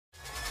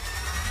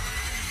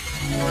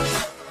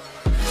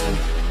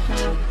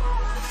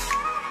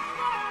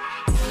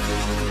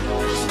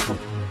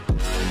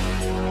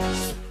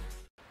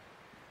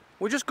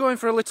We're just going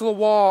for a little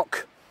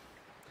walk.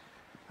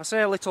 I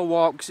say a little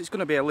walk because it's going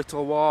to be a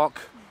little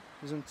walk,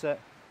 isn't it?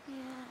 Yeah.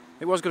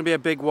 It was going to be a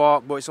big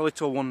walk, but it's a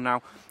little one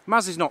now.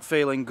 Maz is not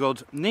feeling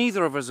good.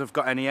 Neither of us have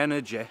got any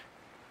energy.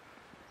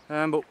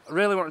 But I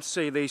really want to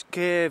see these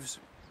caves.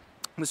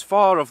 There's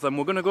 4 of them.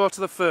 We're going to go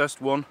to the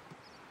first one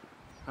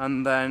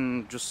and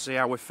then just see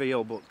how we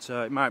feel, but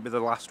it might be the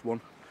last one.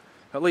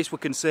 At least we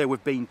can say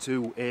we've been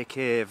to a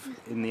cave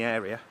in the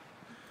area.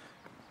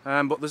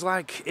 But there's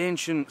like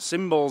ancient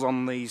symbols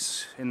on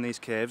in these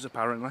caves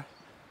apparently,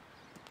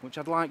 which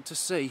I'd like to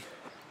see.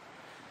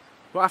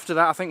 But after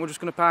that I think we're just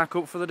going to park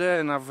up for the day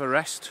and have a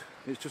rest.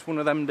 It's just one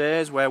of them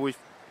days where we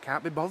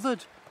can't be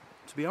bothered,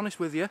 to be honest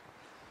with you.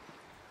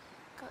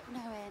 Got no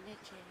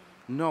energy.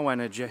 No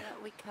energy.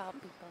 No, we can't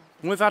be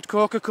bothered. We've had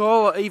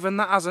Coca-Cola, even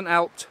that hasn't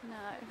helped. No.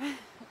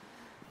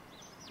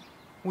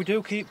 We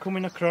do keep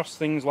coming across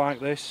things like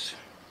this.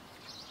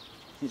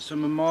 It's a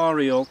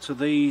memorial to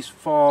these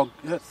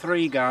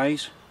 3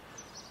 guys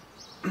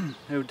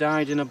who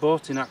died in a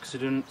boating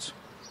accident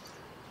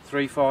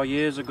 3-4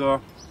 years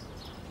ago.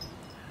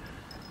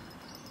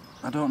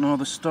 I don't know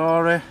the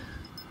story,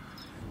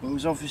 but it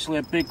was obviously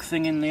a big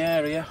thing in the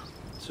area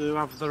to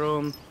have their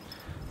own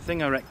thing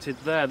erected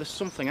there. There's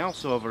something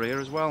else over here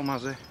as well,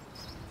 Mazzy.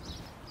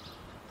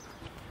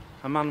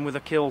 A man with a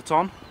kilt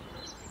on.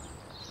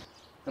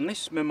 And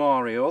this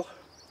memorial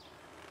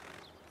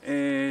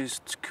is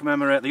to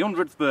commemorate the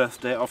 100th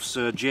birthday of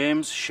Sir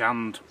James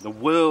Shand, the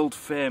world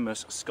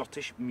famous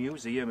Scottish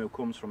museum who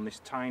comes from this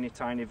tiny,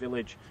 tiny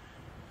village.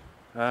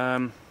 He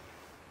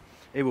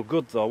was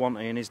good though,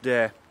 wasn't he, in his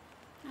day?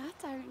 I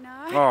don't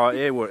know. Oh,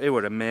 he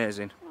were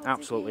amazing.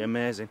 Absolutely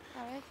amazing.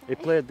 Oh, okay. He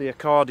played the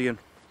accordion.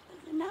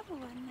 There's another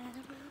one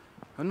there.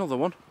 Another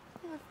one?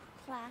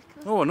 A plaque.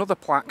 Oh, another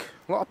plaque.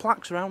 A lot of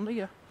plaques around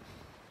here.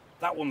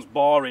 That one's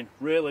boring,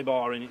 really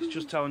boring. It's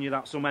just telling you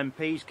that some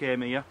MPs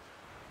came here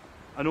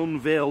and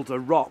unveiled a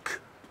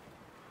rock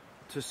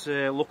to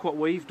say, look what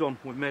we've done.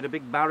 We've made a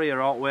big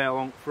barrier all the way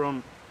along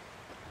front.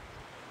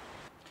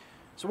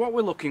 So what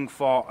we're looking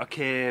for are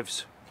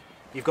caves.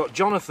 You've got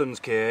Jonathan's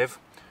cave,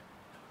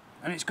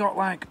 and it's got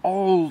like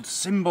old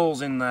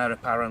symbols in there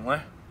apparently.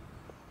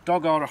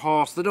 Dog or a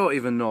horse, they don't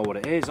even know what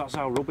it is, that's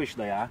how rubbish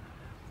they are.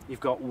 You've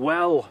got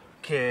Well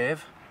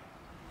cave,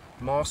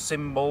 more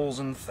symbols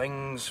and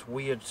things,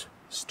 weird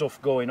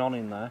stuff going on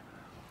in there.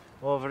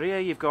 Over here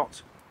you've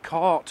got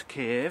Court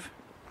cave,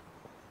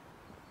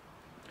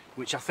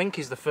 which I think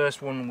is the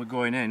first one we're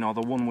going in, or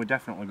the one we're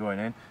definitely going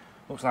in.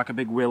 Looks like a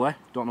big willy,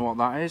 don't know what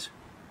that is.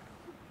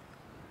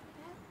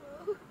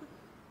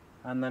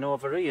 And then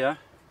over here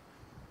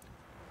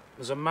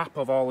there's a map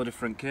of all the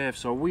different caves.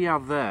 So we are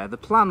there. The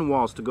plan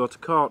was to go to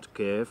Court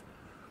cave,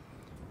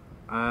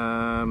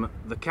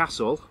 the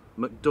castle,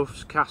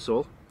 Macduff's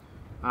castle,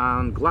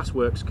 and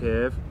Glassworks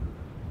cave,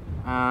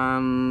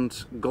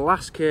 and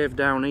Glass cave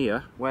down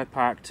here. We're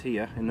parked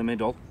here in the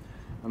middle,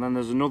 and then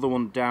there's another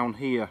one down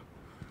here,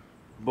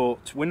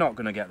 but we're not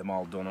going to get them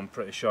all done, I'm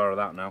pretty sure of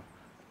that now.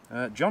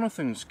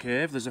 Jonathan's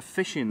cave, there's a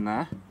fish in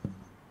there.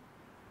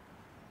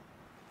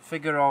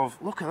 Figure of,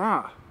 look at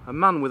that, a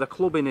man with a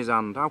club in his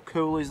hand. How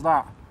cool is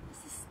that?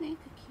 It's a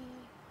snooker cue.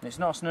 It's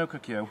not a snooker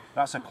cue,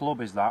 that's a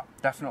club, is that?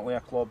 Definitely a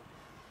club.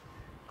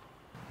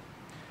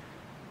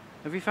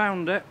 Have you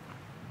found it?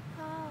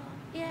 Oh,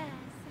 yes.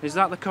 Is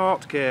that the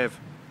Court cave?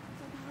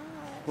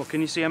 Well,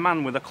 can you see a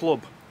man with a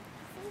club?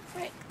 It's all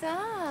bricked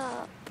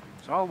up.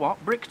 It's all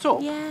what? Bricked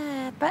up?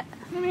 Yeah, but...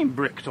 What do you mean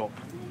bricked up?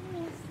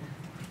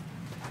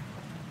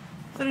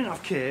 They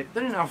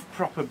didn't have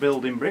proper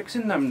building bricks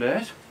in them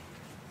days.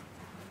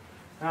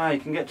 Ah,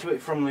 you can get to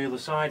it from the other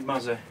side,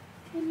 Mazzy.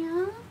 Can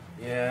you?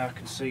 Yeah, I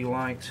can see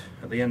light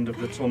at the end of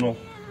the tunnel.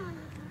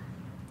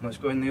 Let's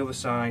go in the other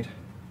side.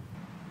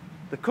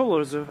 The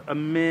colours are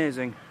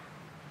amazing.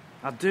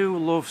 I do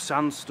love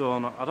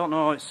sandstone. I don't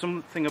know, it's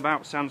something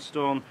about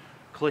sandstone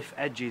cliff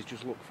edges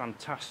just look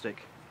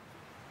fantastic.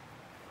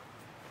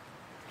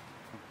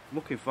 I'm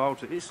looking forward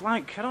to it. It's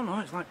like, I don't know,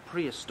 it's like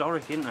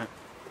prehistoric, isn't it?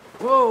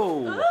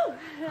 Whoa! Oh.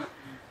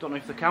 Don't know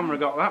if the camera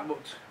got that,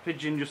 but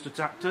pigeon just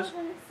attacked us.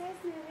 Oh, it says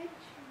no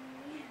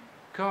entry.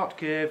 Court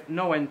cave,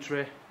 no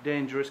entry,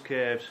 dangerous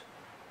caves.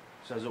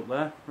 Says up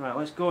there. Right,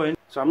 let's go in.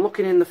 So I'm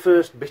looking in the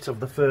first bit of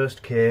the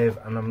first cave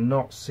and I'm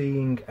not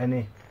seeing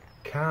any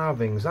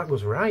carvings. That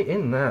was right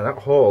in there, that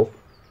hole.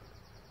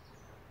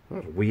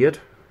 That's weird.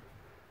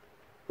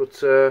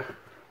 But,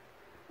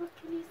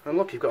 and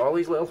look, you've got all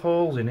these little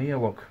holes in here,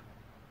 look.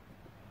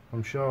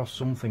 I'm sure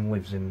something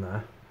lives in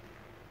there.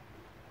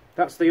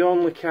 That's the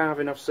only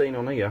carving I've seen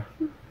on here.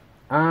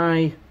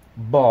 I,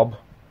 Bob,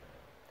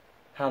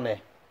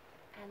 Hanny.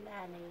 And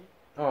Annie.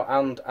 Oh,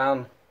 and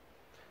Anne.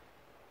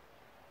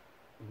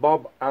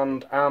 Bob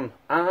and Anne.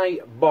 I,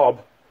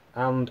 Bob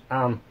and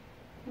Anne.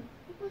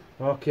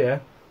 Okay.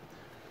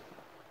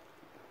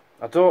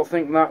 I don't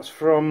think that's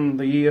from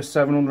the year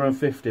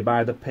 750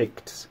 by the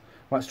Picts.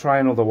 Let's try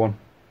another one.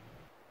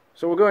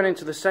 So we're going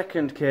into the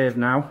second cave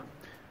now.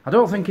 I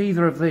don't think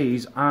either of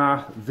these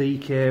are the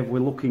cave we're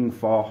looking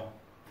for.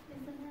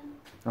 Isn't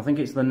it? I think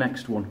it's the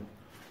next one.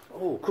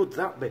 Oh, could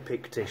that be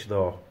Pictish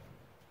though?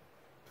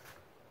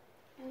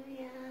 Oh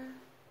yeah.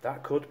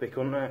 That could be,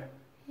 couldn't it?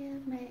 Yeah,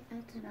 mate, I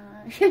don't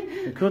know.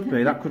 It could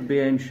be. That could be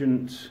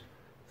ancient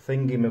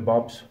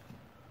thingy-mabobs.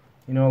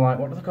 You know, like,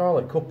 what do they call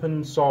it? Cup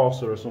and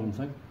saucer or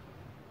something.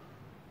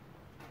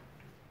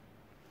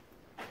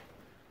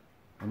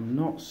 I'm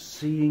not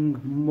seeing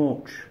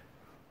much.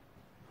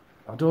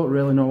 I don't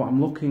really know what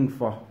I'm looking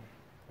for.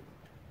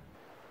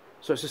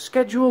 So it's a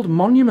scheduled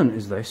monument,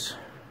 is this?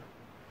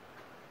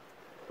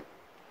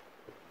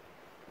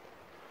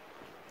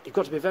 You've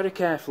got to be very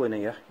careful in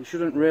here. You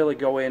shouldn't really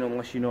go in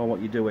unless you know what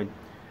you're doing.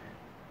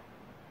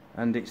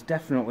 And it's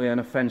definitely an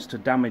offence to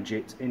damage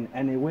it in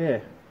any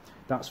way.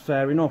 That's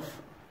fair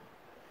enough.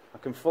 I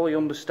can fully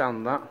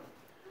understand that.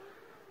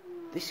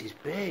 This is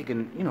big,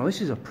 and you know,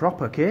 this is a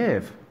proper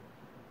cave.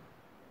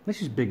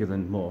 This is bigger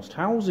than most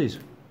houses.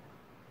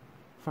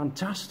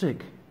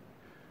 Fantastic.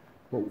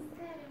 But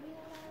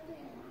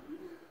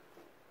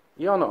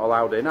you're not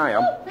allowed in, I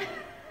am.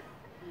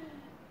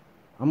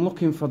 I'm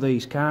looking for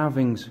these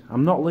carvings.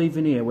 I'm not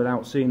leaving here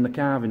without seeing the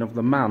carving of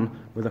the man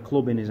with a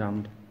club in his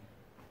hand.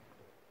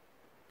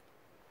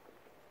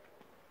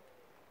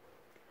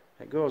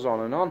 It goes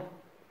on and on.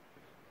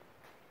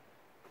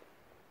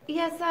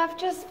 Yes, I've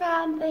just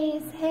found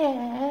these here.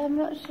 I'm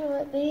not sure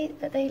what these,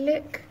 but they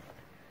look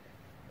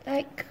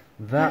like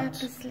That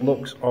purposely.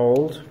 looks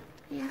old.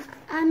 Yeah,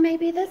 and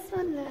maybe this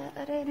one there.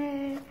 I don't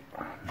know.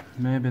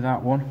 Maybe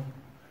that one.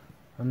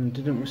 And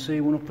didn't we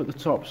see one up at the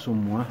top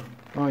somewhere?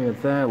 Oh yeah,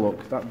 there,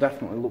 look. That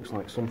definitely looks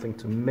like something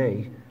to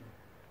me.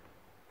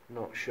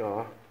 Not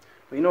sure.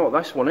 But you know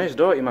what this one is,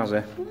 don't you,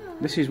 Mazzy?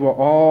 What? This is what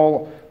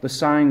all the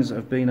signs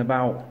have been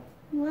about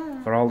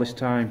What? for all this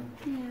time.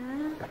 Yeah.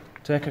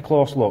 Take a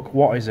close look.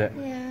 What is it?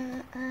 Yeah.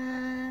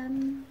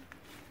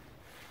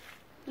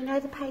 You know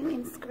the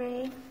painting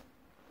screen?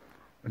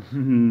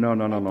 No.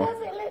 Does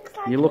it look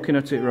like? You're looking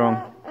at it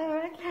wrong. Oh,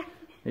 okay.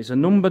 It's a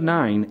number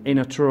 9 in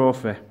a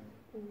trophy.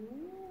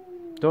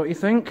 Ooh. Don't you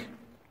think?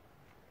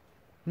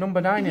 Number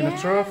 9 in a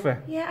trophy.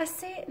 Yeah, I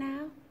see it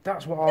now.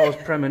 That's what all those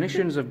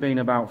premonitions have been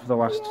about for the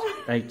last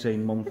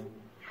 18 months.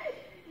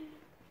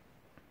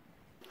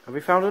 Have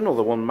you found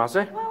another one,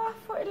 Mazzy? Well, I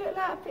thought it looked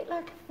like a bit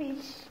like a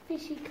fish,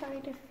 fishy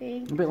kind of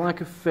thing. A bit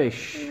like a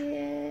fish.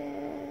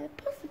 Yeah,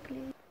 possibly.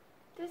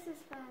 This is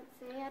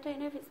fancy. I don't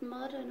know if it's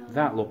modern or...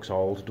 That looks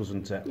old,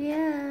 doesn't it?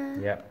 Yeah.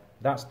 Yeah,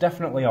 that's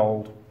definitely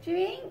old. Do you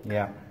think?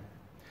 Yeah.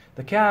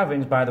 The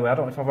carvings, by the way, I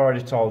don't know if I've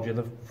already told you,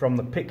 they're from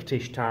the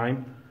Pictish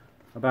time,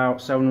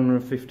 about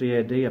 750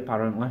 AD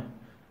apparently.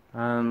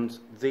 And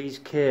these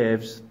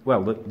caves,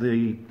 well,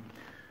 the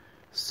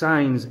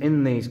signs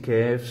in these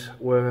caves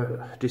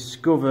were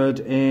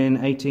discovered in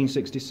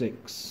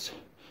 1866.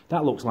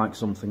 That looks like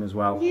something as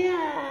well.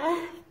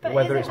 Yeah. But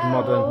Whether is it's it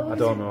modern, old? I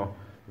don't know.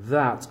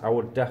 That I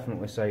would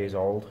definitely say is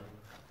old.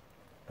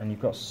 And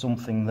you've got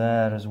something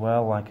there as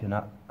well, like an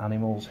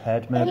animal's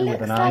head, maybe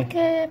with an eye. It looks like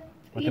a,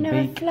 Like you a know,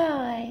 beak. a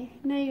fly.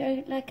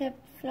 No, like a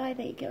fly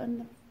that you get on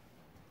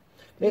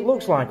the... It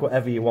looks like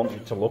whatever you want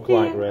it to look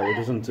like, really,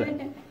 doesn't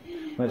it?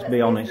 Let's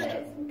be honest.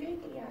 Some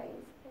googly eyes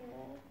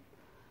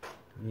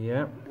here.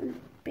 Yeah,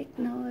 Big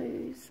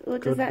nose. Or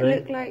does Could that be.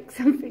 look like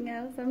something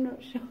else? I'm not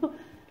sure.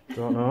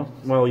 don't know.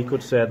 Well, you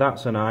could say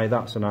that's an eye, and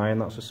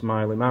that's a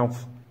smiley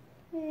mouth.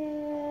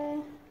 Yeah.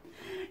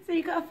 So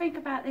you've got to think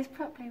about this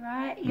properly,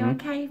 right? You're a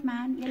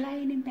caveman, you're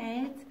laying in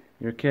bed.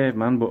 You're a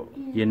caveman, but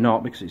you're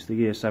not because it's the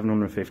year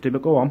 750,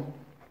 but go on.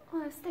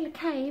 Oh, it's still a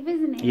cave,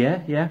 isn't it?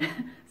 Yeah.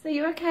 So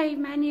you're a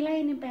caveman, you're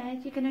laying in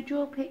bed, you're going to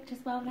draw pictures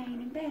while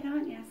laying in bed,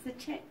 aren't you? So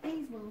check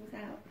these walls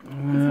out.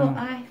 That's what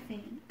I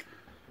think.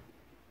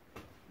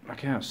 I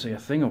can't see a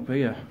thing up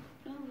here.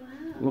 Oh,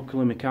 wow.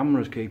 Luckily my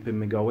camera's keeping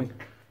me going.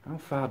 How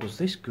far does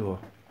this go?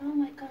 Oh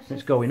my gosh. It's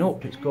this going is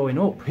up, it's going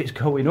up, it's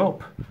going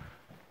up.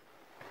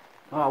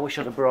 Oh, I wish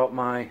I'd have brought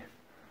my...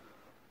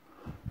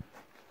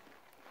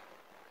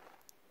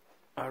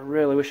 I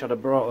really wish I'd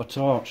have brought a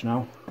torch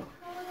now. Hold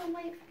on,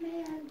 wait for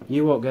me.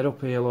 You won't get up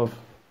here, love.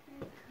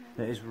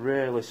 It is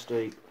really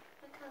steep.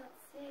 I can't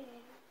see.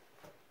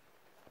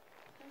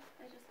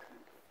 I just can't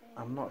see.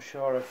 I'm not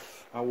sure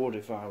if I would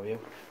if I were you.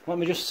 Let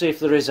me just see if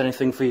there is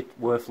anything for you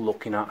worth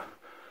looking at.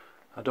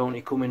 I don't want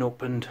you coming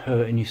up and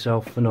hurting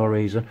yourself for no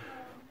reason.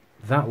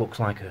 That looks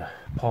like a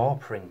paw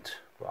print,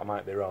 but I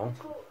might be wrong.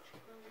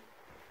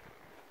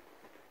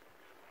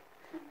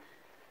 I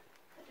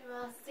do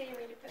ask Siri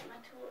to put my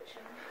torch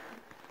on.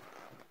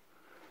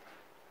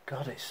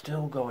 God, it's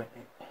still going.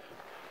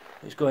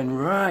 It's going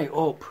right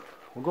up.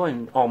 We're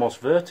going almost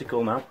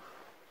vertical now.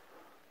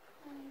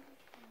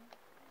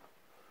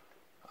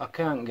 I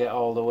can't get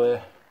all the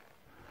way.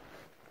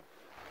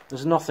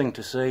 There's nothing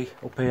to see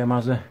up here,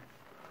 Mazzy.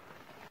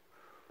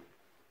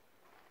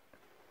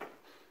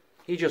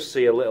 You just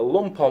see a little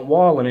lump on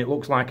wall and it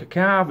looks like a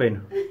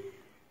carving.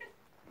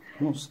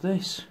 What's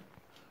this?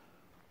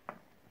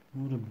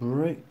 What of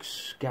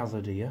bricks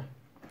gathered here.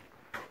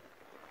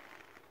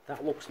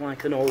 That looks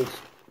like an old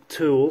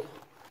tool.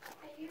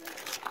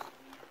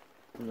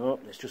 No,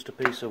 it's just a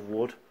piece of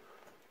wood.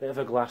 Bit of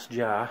a glass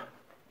jar.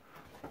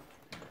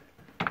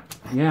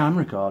 Yeah, I'm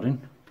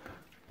recording.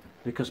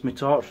 Because my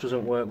torch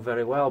doesn't work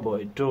very well,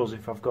 but it does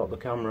if I've got the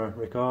camera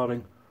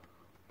recording.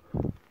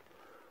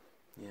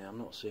 Yeah, I'm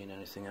not seeing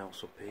anything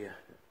else up here.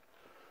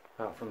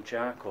 Apart from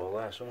charcoal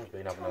there, someone's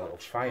been having a little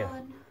fire.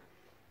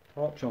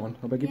 Torch on?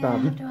 I beg your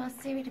pardon? I have to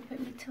ask Siri to put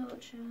my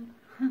torch on.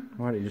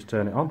 Why don't you just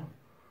turn it on?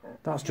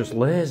 That's just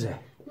lazy.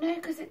 No,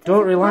 because it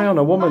Don't rely on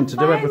a woman to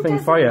do everything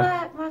for you.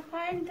 My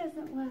phone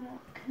doesn't work.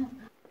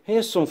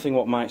 Here's something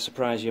what might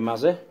surprise you,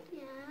 Mazzy.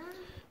 Yeah?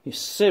 It's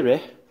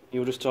Siri you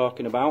were just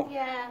talking about.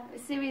 Yeah,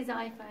 Siri's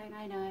iPhone,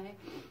 I know.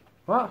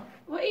 What?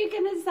 What are you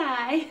going to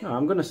say? No,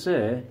 I'm going to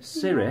say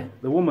Siri,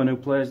 the woman who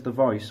plays the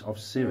voice of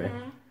Siri,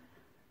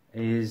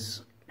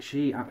 is...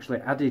 She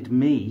actually added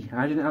me.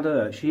 I didn't add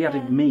her. She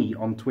added me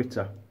on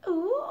Twitter.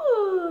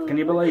 Ooh. Can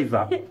you believe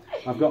that?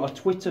 I've got a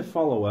Twitter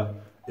follower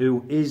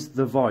who is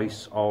the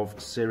voice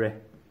of Siri.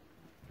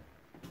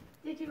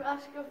 Did you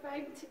ask your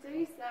phone to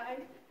do so?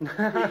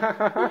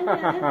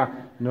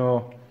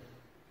 No.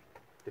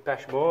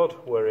 Depeche Mode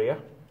were here.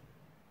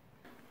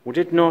 We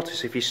did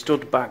notice if you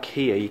stood back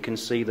here, you can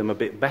see them a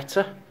bit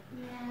better.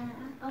 Yeah,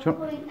 I'll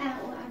point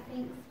out what I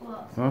think's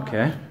what.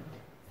 Okay.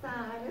 So,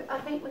 I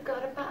think we've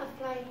got a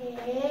butterfly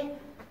here,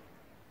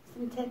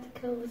 some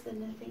tentacles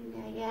and a thing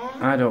there, yeah?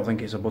 I don't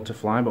think it's a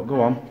butterfly, but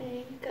go on.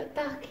 You've got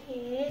duck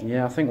here.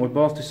 Yeah, I think we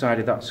both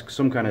decided that's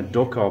some kind of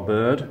duck or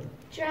bird.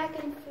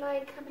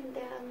 Dragonfly coming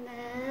down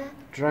there.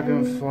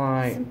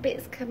 Dragonfly. Some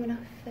bits coming off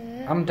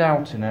there. I'm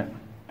doubting it,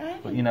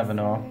 but you never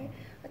know.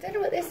 I don't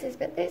know what this is,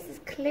 but this is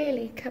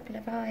clearly a couple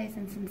of eyes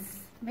and some,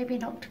 maybe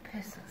an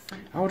octopus or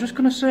something. I was just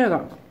going to say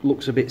that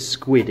looks a bit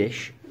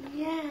squiddish.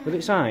 Yeah. With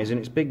its eyes and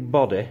its big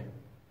body,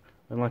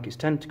 and like its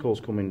tentacles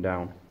coming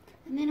down.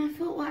 And then I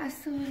thought what I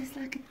saw was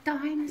like a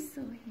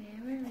dinosaur here.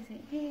 Where is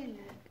it? Here,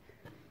 look.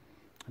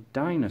 A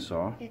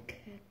dinosaur? It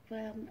could.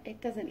 Well, it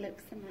doesn't look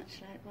so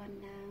much like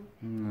one now.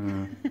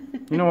 No.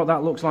 You know what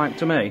that looks like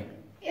to me?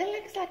 It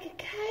looks like a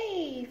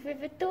cave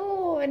with a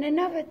door and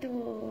another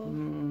door.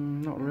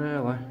 Not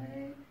really.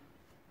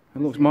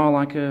 It looks more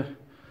like a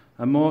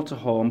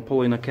motorhome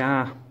pulling a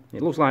car.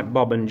 It looks like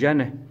Bob and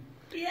Jenny.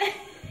 Yeah.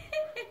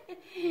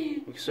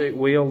 You can see it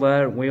wheel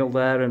there,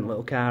 and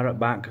little car at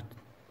back.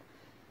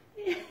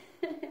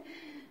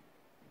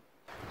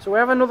 So we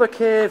have another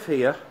cave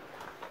here,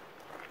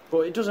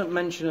 but it doesn't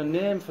mention a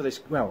name for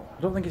this. Well,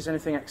 I don't think it's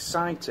anything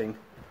exciting.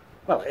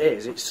 Well, it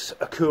is. It's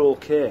a cool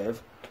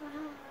cave.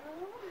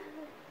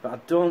 But I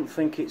don't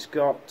think it's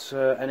got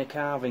any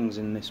carvings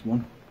in this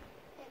one.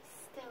 It's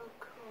still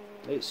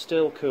cool. It's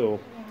still cool.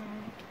 Yeah.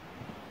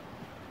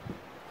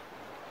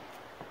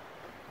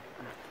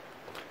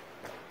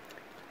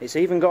 It's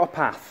even got a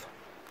path.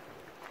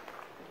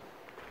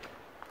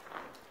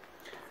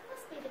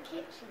 Must be the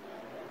kitchen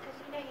area, because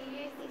you know you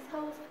use these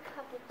holes for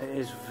cupboards. It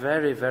is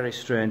very, very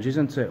strange,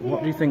 isn't it?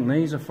 What do you think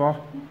these are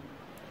for?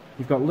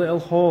 You've got little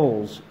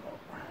holes,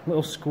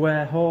 little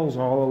square holes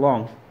all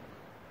along.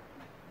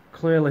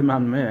 Clearly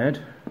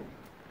man-made.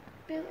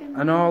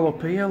 And all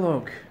up here,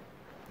 look.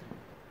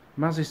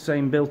 Maz is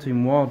saying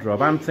built-in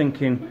wardrobe. I'm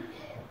thinking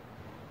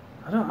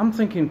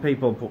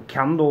people put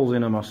candles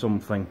in them or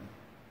something.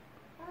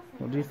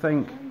 What do you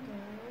think?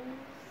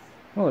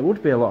 Well, it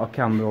would be a lot of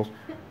candles.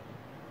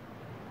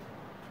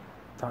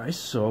 That is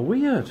so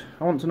weird.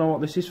 I want to know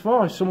what this is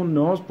for. If someone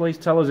knows, please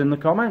tell us in the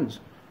comments.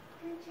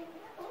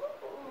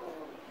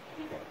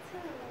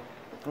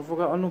 Have we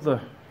got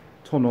another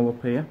tunnel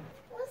up here?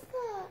 What's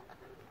that?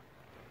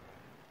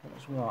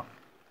 What's what?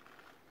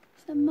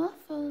 It's a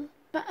muffle,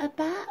 but a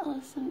bat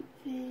or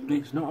something.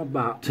 It's not a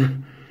bat.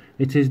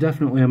 It is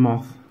definitely a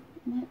moth.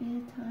 It might be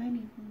a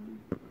tiny one.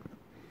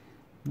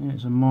 Yeah,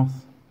 it's a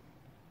moth.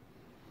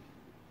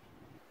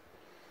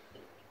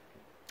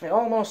 It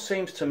almost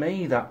seems to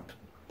me that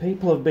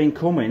people have been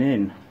coming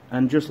in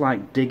and just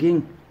like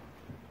digging,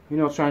 you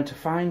know, trying to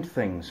find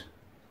things.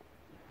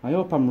 I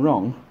hope I'm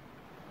wrong.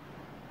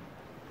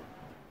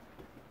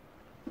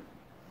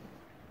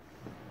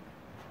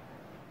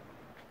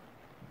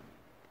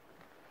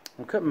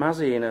 Look at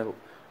Mazzy in a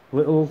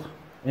little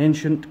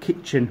ancient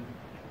kitchen.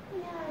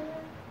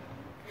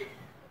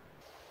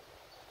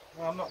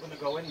 Well, I'm not going to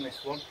go in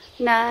this one.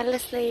 No,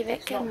 let's leave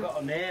it. It's not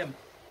got a name,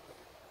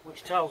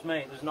 which tells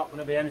me there's not going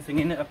to be anything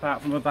in it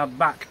apart from a bad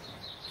back.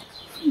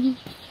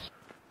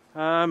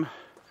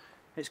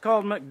 It's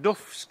called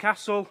Macduff's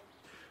Castle.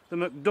 The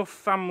Macduff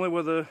family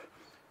were the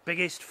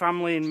biggest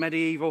family in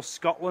medieval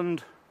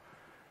Scotland.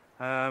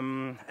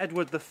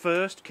 Edward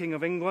I, King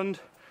of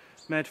England,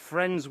 made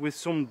friends with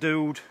some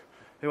dude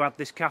who had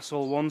this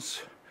castle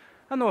once,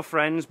 and they were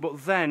friends,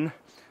 but then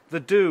the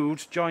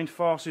dude joined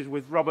forces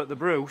with Robert the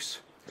Bruce.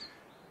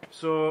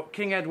 So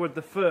King Edward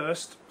I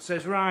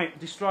says, right,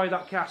 destroy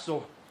that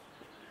castle,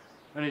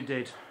 and he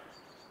did.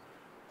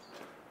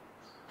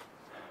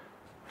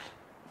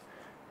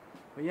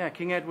 But yeah,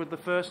 King Edward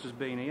I has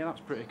been here. That's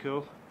pretty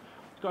cool.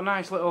 It's got a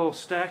nice little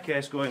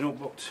staircase going up,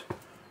 but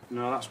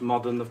no, that's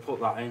modern. They've put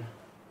that in.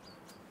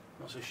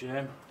 That's a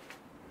shame.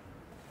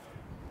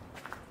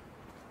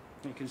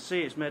 You can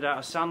see it's made out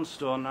of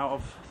sandstone, out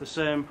of the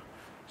same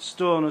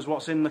stone as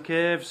what's in the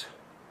caves.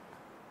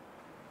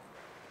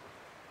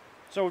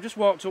 So we just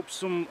walked up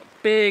some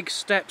big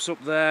steps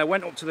up there,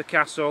 went up to the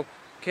castle,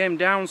 came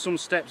down some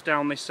steps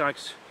down this side.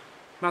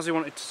 Mazzy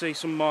wanted to see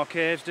some more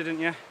caves, didn't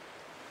you?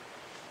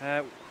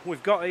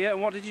 We've got here,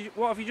 and what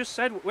have you just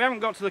said? We haven't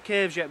got to the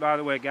caves yet, by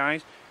the way,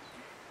 guys.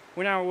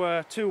 We're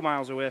now 2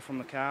 miles away from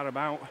the car,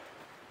 about.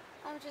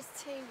 I'm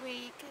just too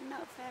weak and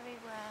not very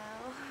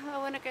well. I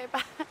want to go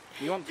back.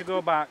 You want to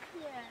go back?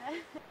 Yeah.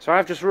 So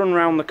I've just run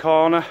round the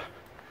corner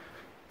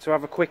to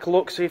have a quick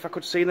look, see if I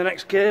could see the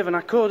next cave, and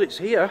I could. It's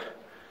here,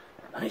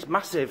 and it's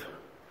massive.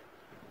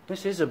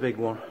 This is a big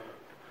one.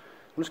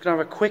 I'm just going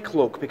to have a quick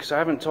look because I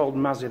haven't told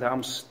Mazzy that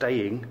I'm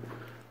staying,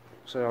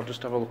 so I'll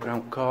just have a look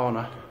around the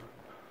corner.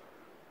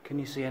 Can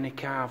you see any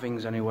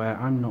carvings anywhere?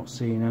 I'm not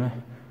seeing any.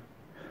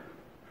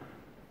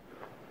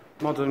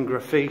 Modern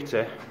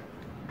graffiti.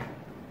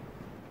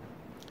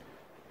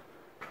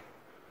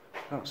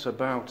 That's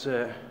about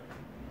it.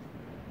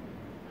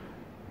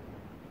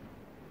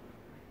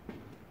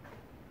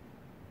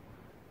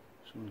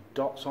 Some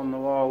dots on the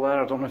wall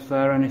there, I don't know if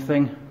they're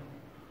anything.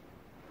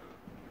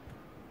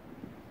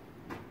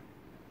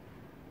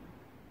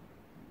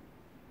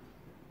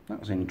 That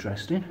was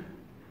interesting.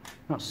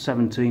 That's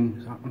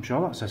 17, I'm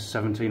sure that says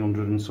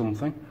 1700 and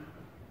something.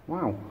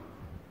 Wow.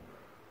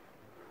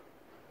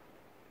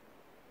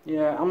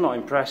 Yeah, I'm not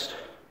impressed.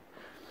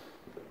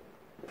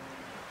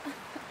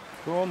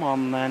 Come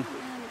on then.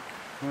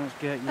 Let's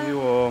get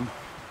you home.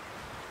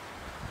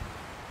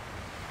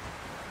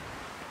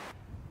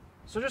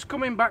 So just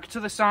coming back to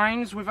the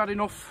signs, we've had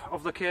enough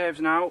of the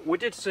caves now. We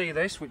did see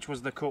this, which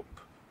was the cup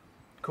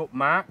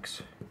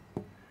marks.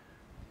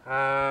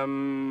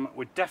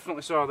 We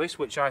definitely saw this,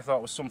 which I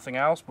thought was something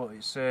else, but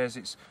it says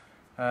it's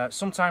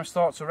sometimes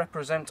thought to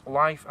represent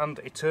life and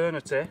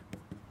eternity.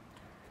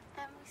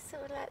 And we saw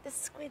like the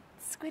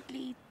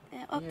squiddly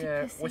octopus.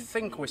 Yeah, we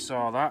think we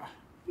saw that.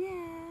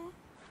 Yeah.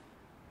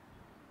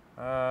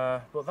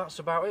 But that's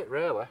about it,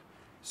 really.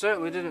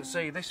 Certainly didn't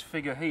see this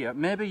figure here.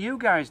 Maybe you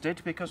guys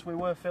did, because we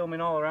were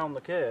filming all around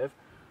the cave.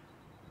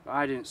 But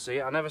I didn't see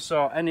it. I never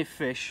saw any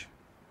fish,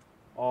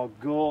 or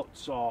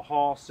goats, or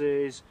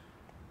horses,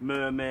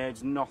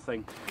 mermaids,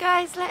 nothing.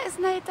 Guys, let us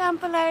know down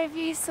below if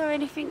you saw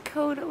anything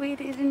cool that we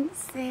didn't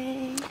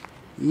see.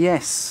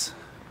 Yes.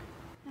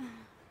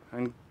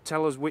 And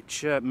tell us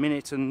which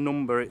minute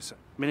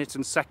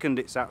and second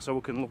it's at, so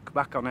we can look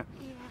back on it.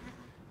 Yeah.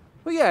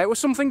 But yeah, it was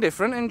something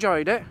different.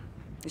 Enjoyed it.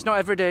 It's not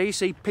every day you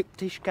see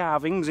Pictish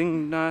carvings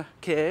in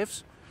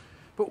caves.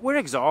 But we're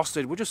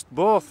exhausted. We're just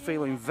both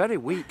feeling very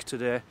weak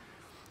today.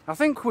 I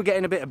think we're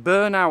getting a bit of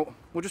burnout.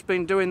 We've just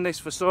been doing this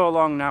for so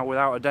long now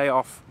without a day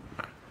off.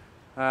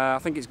 I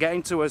think it's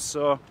getting to us,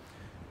 so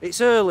it's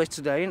early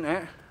today, isn't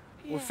it?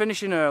 Yeah. We're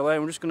finishing early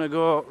and we're just going to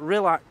go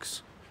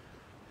relax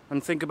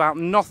and think about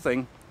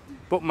nothing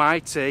but my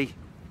tea.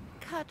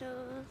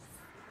 Cuddles.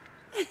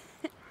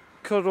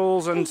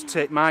 Cuddles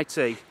and my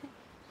tea.